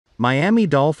Miami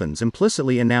Dolphins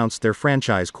implicitly announced their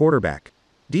franchise quarterback.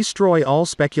 Destroy all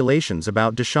speculations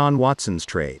about Deshaun Watson's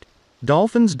trade.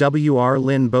 Dolphins WR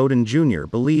Lynn Bowden Jr.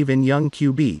 believe in young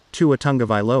QB, Tua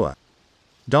Tagovailoa.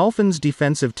 Dolphins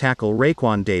defensive tackle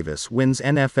Raekwon Davis wins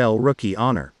NFL rookie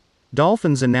honor.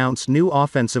 Dolphins announce new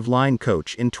offensive line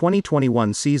coach in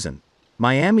 2021 season.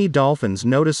 Miami Dolphins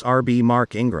notice RB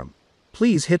Mark Ingram.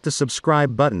 Please hit the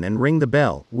subscribe button and ring the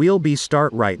bell, we'll be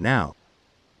start right now.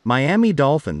 Miami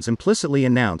Dolphins implicitly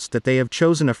announced that they have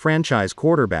chosen a franchise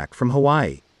quarterback from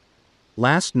Hawaii.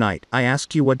 Last night, I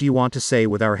asked you what do you want to say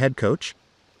with our head coach?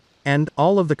 And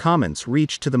all of the comments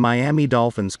reached to the Miami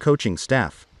Dolphins coaching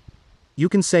staff. You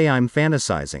can say I'm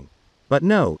fantasizing. But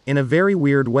no, in a very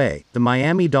weird way, the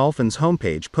Miami Dolphins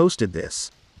homepage posted this.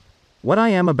 What I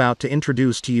am about to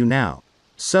introduce to you now.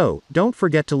 So, don't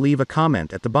forget to leave a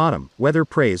comment at the bottom, whether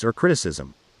praise or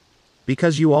criticism.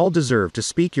 Because you all deserve to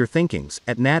speak your thinkings,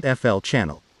 at NatFL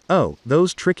channel. Oh,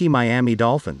 those tricky Miami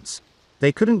Dolphins.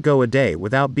 They couldn't go a day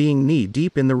without being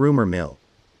knee-deep in the rumor mill.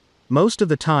 Most of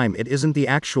the time it isn't the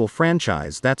actual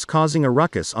franchise that's causing a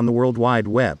ruckus on the World Wide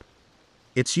Web.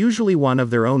 It's usually one of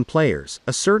their own players,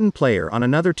 a certain player on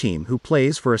another team who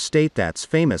plays for a state that's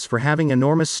famous for having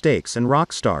enormous stakes and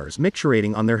rock stars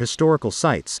micturating on their historical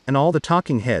sites, and all the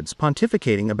talking heads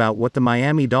pontificating about what the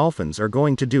Miami Dolphins are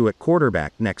going to do at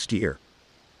quarterback next year.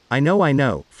 I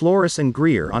know, Flores and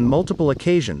Greer on multiple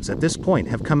occasions at this point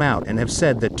have come out and have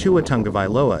said that Tua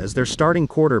Tagovailoa is their starting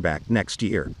quarterback next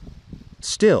year.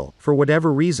 Still, for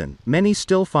whatever reason, many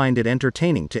still find it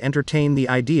entertaining to entertain the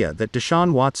idea that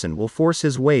Deshaun Watson will force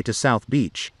his way to South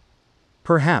Beach.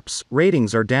 Perhaps,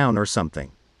 ratings are down or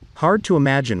something. Hard to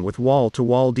imagine with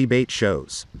wall-to-wall debate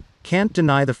shows. Can't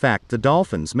deny the fact the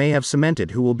Dolphins may have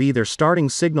cemented who will be their starting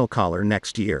signal caller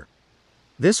next year.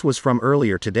 This was from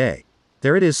earlier today.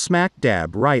 There it is smack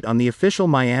dab right on the official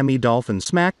Miami Dolphins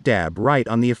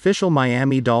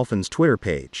Twitter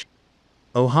page.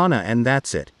 Ohana and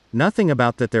that's it. Nothing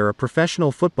about that they're a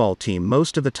professional football team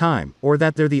most of the time, or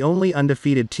that they're the only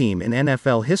undefeated team in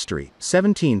NFL history,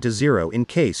 17-0 in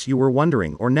case you were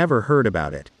wondering or never heard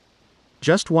about it.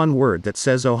 Just one word that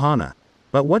says Ohana.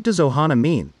 But what does Ohana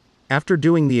mean? After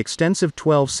doing the extensive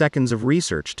 12 seconds of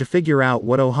research to figure out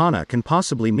what Ohana can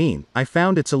possibly mean, I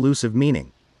found its elusive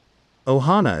meaning.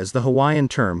 Ohana is the Hawaiian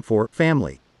term for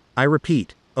family. I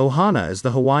repeat, Ohana is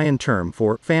the Hawaiian term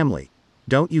for family.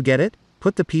 Don't you get it?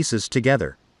 Put the pieces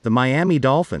together. The Miami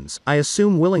Dolphins, I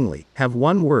assume willingly, have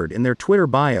one word in their Twitter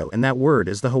bio and that word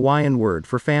is the Hawaiian word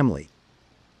for family.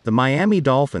 The Miami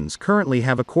Dolphins currently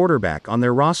have a quarterback on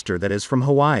their roster that is from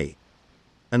Hawaii.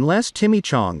 Unless Timmy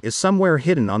Chong is somewhere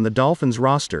hidden on the Dolphins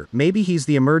roster, maybe he's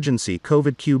the emergency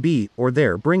COVID QB, or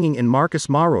they're bringing in Marcus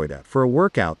Mariota for a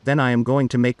workout, then I am going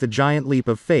to make the giant leap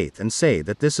of faith and say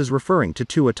that this is referring to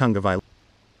Tua Tagovailoa.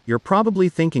 You're probably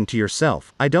thinking to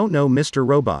yourself, I don't know Mr.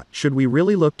 Robot, should we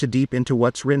really look too deep into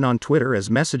what's written on Twitter as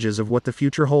messages of what the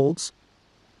future holds?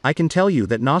 I can tell you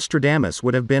that Nostradamus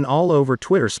would have been all over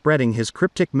Twitter spreading his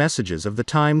cryptic messages of the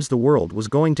times the world was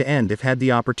going to end if had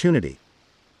the opportunity.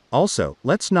 Also,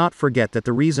 let's not forget that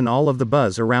the reason all of the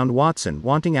buzz around Watson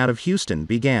wanting out of Houston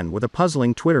began with a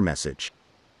puzzling Twitter message.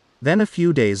 Then a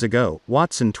few days ago,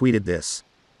 Watson tweeted this.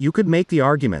 You could make the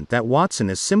argument that Watson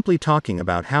is simply talking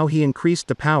about how he increased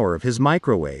the power of his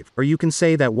microwave, or you can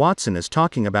say that Watson is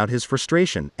talking about his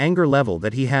frustration, anger level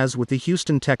that he has with the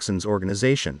Houston Texans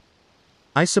organization.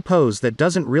 I suppose that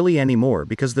doesn't really anymore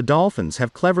because the Dolphins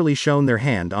have cleverly shown their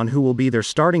hand on who will be their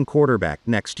starting quarterback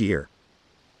next year.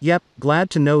 Yep, glad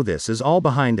to know this is all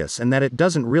behind us and that it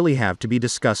doesn't really have to be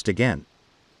discussed again.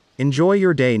 Enjoy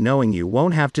your day knowing you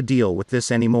won't have to deal with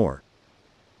this anymore.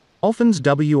 Dolphins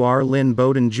WR Lynn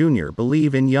Bowden Jr.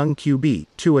 believe in young QB,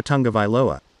 Tua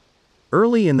Tagovailoa.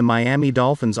 Early in the Miami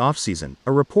Dolphins offseason,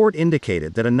 a report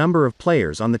indicated that a number of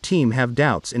players on the team have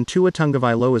doubts in Tua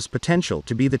Tagovailoa's potential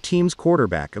to be the team's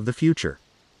quarterback of the future.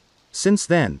 Since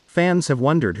then, fans have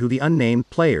wondered who the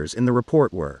unnamed players in the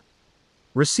report were.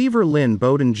 Receiver Lynn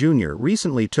Bowden Jr.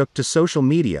 recently took to social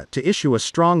media to issue a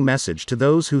strong message to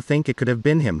those who think it could have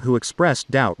been him who expressed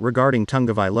doubt regarding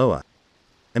Tagovailoa.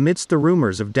 Amidst the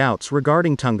rumors of doubts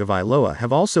regarding Tagovailoa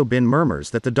have also been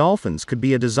murmurs that the Dolphins could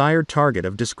be a desired target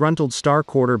of disgruntled star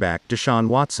quarterback Deshaun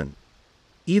Watson.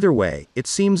 Either way, it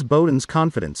seems Bowden's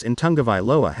confidence in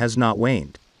Tagovailoa has not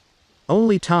waned.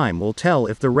 Only time will tell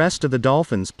if the rest of the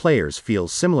Dolphins players feel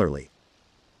similarly.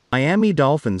 Miami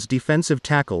Dolphins defensive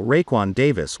tackle Raekwon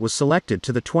Davis was selected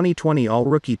to the 2020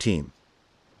 All-Rookie team.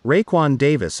 Raekwon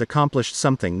Davis accomplished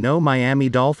something no Miami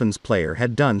Dolphins player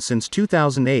had done since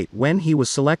 2008 when he was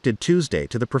selected Tuesday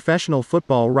to the Professional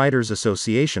Football Writers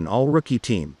Association All-Rookie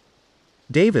team.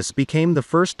 Davis became the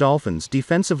first Dolphins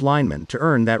defensive lineman to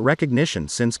earn that recognition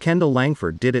since Kendall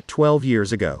Langford did it 12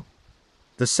 years ago.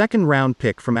 The second-round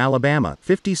pick from Alabama,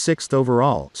 56th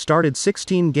overall, started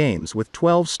 16 games with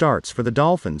 12 starts for the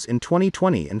Dolphins in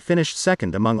 2020 and finished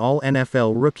second among all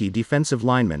NFL rookie defensive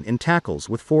linemen in tackles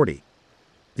with 40.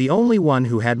 The only one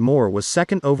who had more was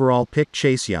second overall pick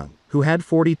Chase Young, who had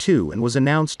 42 and was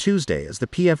announced Tuesday as the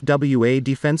PFWA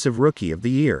Defensive Rookie of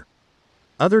the Year.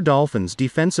 Other Dolphins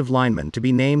defensive linemen to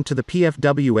be named to the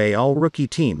PFWA All-Rookie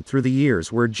team through the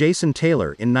years were Jason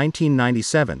Taylor in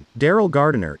 1997, Darrell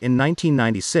Gardiner in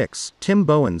 1996, Tim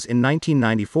Bowens in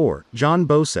 1994, John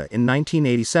Bosa in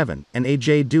 1987, and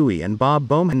A.J. Dewey and Bob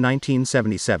Bowman in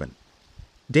 1977.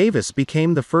 Davis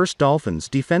became the first Dolphins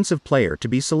defensive player to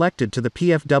be selected to the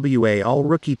PFWA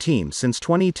All-Rookie team since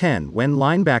 2010 when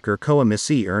linebacker Koa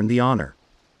Misi earned the honor.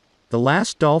 The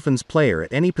last Dolphins player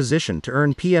at any position to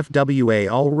earn PFWA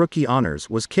All-Rookie honors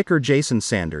was kicker Jason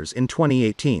Sanders in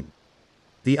 2018.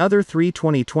 The other three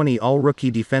 2020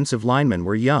 All-Rookie defensive linemen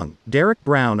were Young, Derek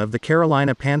Brown of the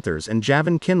Carolina Panthers and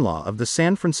Javon Kinlaw of the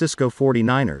San Francisco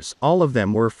 49ers, all of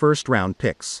them were first-round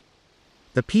picks.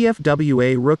 The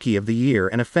PFWA Rookie of the Year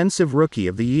and Offensive Rookie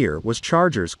of the Year was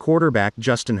Chargers quarterback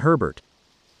Justin Herbert.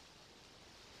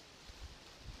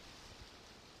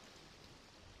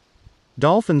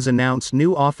 Dolphins announce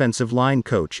new offensive line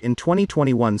coach in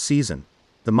 2021 season.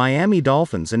 The Miami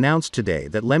Dolphins announced today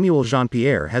that Lemuel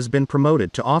Jean-Pierre has been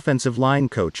promoted to offensive line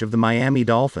coach of the Miami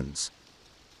Dolphins.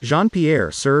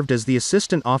 Jean-Pierre served as the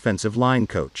assistant offensive line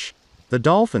coach. The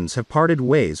Dolphins have parted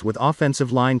ways with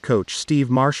offensive line coach Steve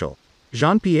Marshall.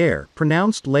 Jean-Pierre,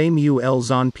 pronounced Lemuel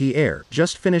Jean-Pierre,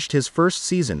 just finished his first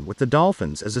season with the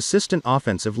Dolphins as assistant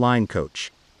offensive line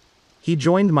coach. He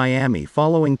joined Miami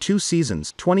following 2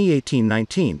 seasons,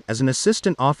 2018-19, as an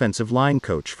assistant offensive line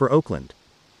coach for Oakland.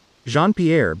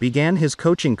 Jean-Pierre began his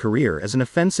coaching career as an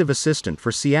offensive assistant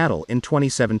for Seattle in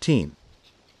 2017.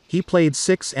 He played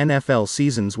 6 NFL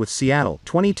seasons with Seattle,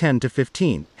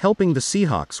 2010-15, helping the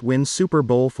Seahawks win Super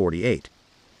Bowl 48.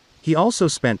 He also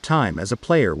spent time as a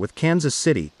player with Kansas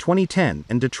City, 2010,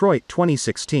 and Detroit,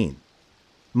 2016.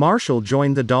 Marshall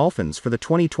joined the Dolphins for the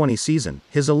 2020 season,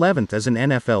 his 11th as an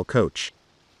NFL coach.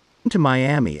 To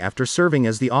Miami after serving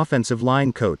as the offensive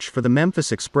line coach for the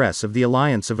Memphis Express of the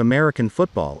Alliance of American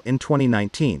Football in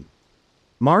 2019.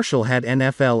 Marshall had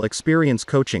NFL experience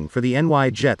coaching for the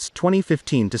NY Jets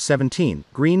 2015-17,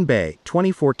 Green Bay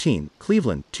 2014,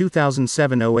 Cleveland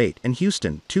 2007-08, and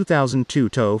Houston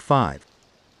 2002-05.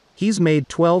 He's made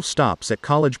 12 stops at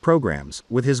college programs,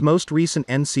 with his most recent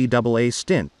NCAA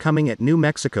stint coming at New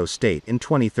Mexico State in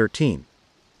 2013.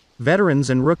 Veterans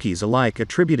and rookies alike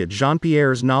attributed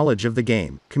Jean-Pierre's knowledge of the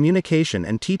game, communication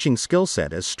and teaching skill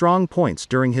set as strong points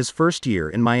during his first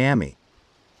year in Miami.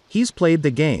 He's played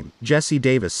the game, Jesse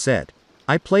Davis said.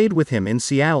 I played with him in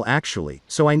Seattle actually,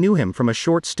 so I knew him from a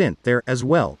short stint there as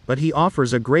well, but he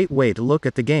offers a great way to look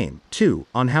at the game, too,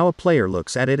 on how a player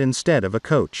looks at it instead of a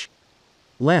coach.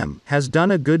 Lem has done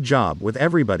a good job with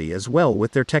everybody as well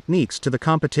with their techniques to the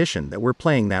competition that we're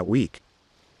playing that week.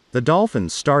 The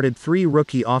Dolphins started 3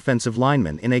 rookie offensive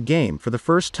linemen in a game for the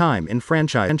first time in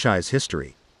franchise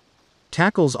history.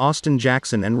 Tackles Austin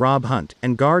Jackson and Rob Hunt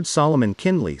and guard Solomon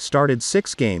Kindley started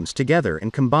 6 games together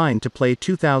and combined to play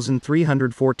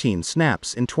 2,314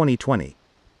 snaps in 2020.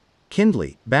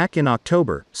 Kindley, back in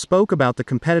October, spoke about the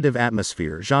competitive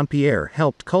atmosphere Jean-Pierre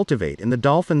helped cultivate in the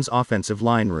Dolphins' offensive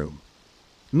line room.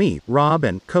 Me, Rob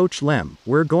and Coach Lem,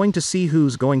 we're going to see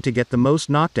who's going to get the most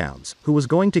knockdowns, who was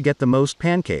going to get the most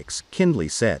pancakes, Kindley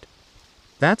said.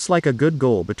 That's like a good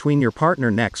goal between your partner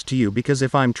next to you because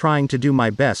if I'm trying to do my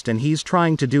best and he's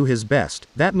trying to do his best,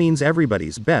 that means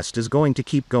everybody's best is going to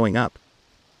keep going up.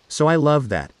 So I love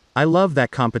that. I love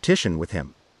that competition with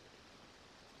him.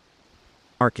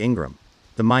 Mark Ingram.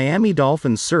 The Miami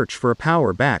Dolphins' search for a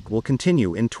power back will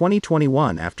continue in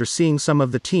 2021 after seeing some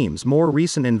of the team's more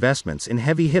recent investments in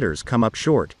heavy hitters come up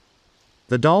short.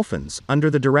 The Dolphins, under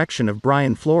the direction of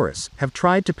Brian Flores, have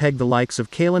tried to peg the likes of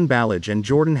Kalen Ballage and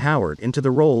Jordan Howard into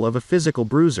the role of a physical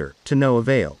bruiser, to no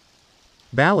avail.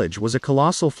 Ballage was a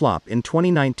colossal flop in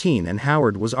 2019 and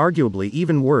Howard was arguably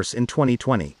even worse in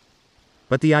 2020.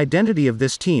 But the identity of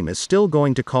this team is still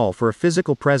going to call for a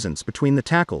physical presence between the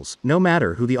tackles, no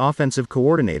matter who the offensive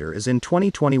coordinator is in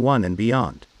 2021 and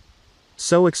beyond.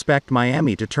 So expect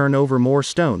Miami to turn over more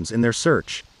stones in their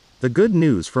search. The good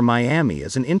news for Miami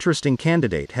is an interesting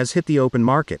candidate has hit the open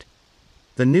market.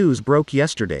 The news broke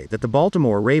yesterday that the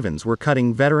Baltimore Ravens were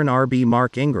cutting veteran RB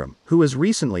Mark Ingram, who as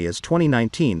recently as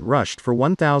 2019 rushed for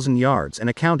 1,000 yards and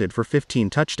accounted for 15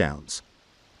 touchdowns.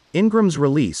 Ingram's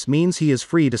release means he is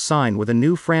free to sign with a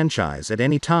new franchise at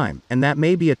any time, and that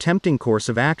may be a tempting course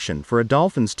of action for a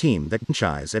Dolphins team that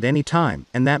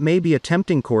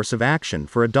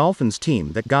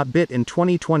got bit in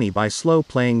 2020 by slow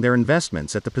playing their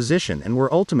investments at the position and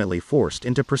were ultimately forced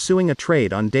into pursuing a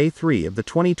trade on day 3 of the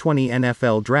 2020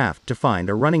 NFL Draft to find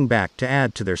a running back to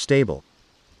add to their stable.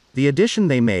 The addition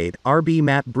they made, RB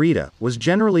Matt Breida, was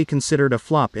generally considered a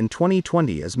flop in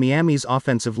 2020 as Miami's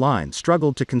offensive line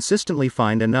struggled to consistently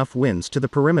find enough wins to the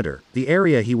perimeter, the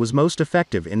area he was most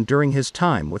effective in during his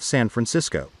time with San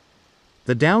Francisco.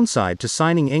 The downside to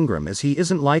signing Ingram is he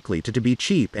isn't likely to be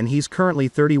cheap, and he's currently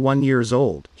 31 years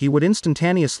old. He would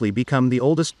instantaneously become the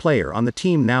oldest player on the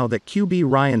team now that QB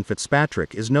Ryan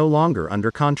Fitzpatrick is no longer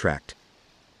under contract.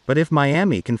 But if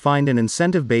Miami can find an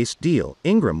incentive-based deal,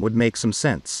 Ingram would make some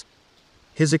sense.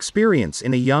 His experience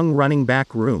in a young running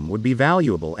back room would be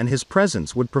valuable, and his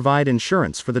presence would provide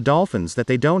insurance for the Dolphins that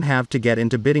they don't have to get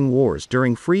into bidding wars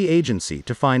during free agency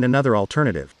to find another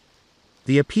alternative.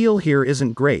 The appeal here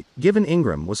isn't great, given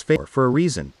Ingram was for a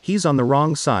reason. He's on the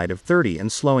wrong side of 30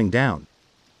 and slowing down.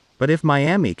 But if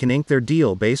Miami can ink their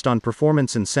deal based on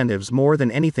performance incentives more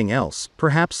than anything else,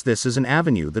 perhaps this is an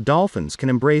avenue the Dolphins can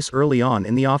embrace early on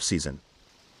in the offseason.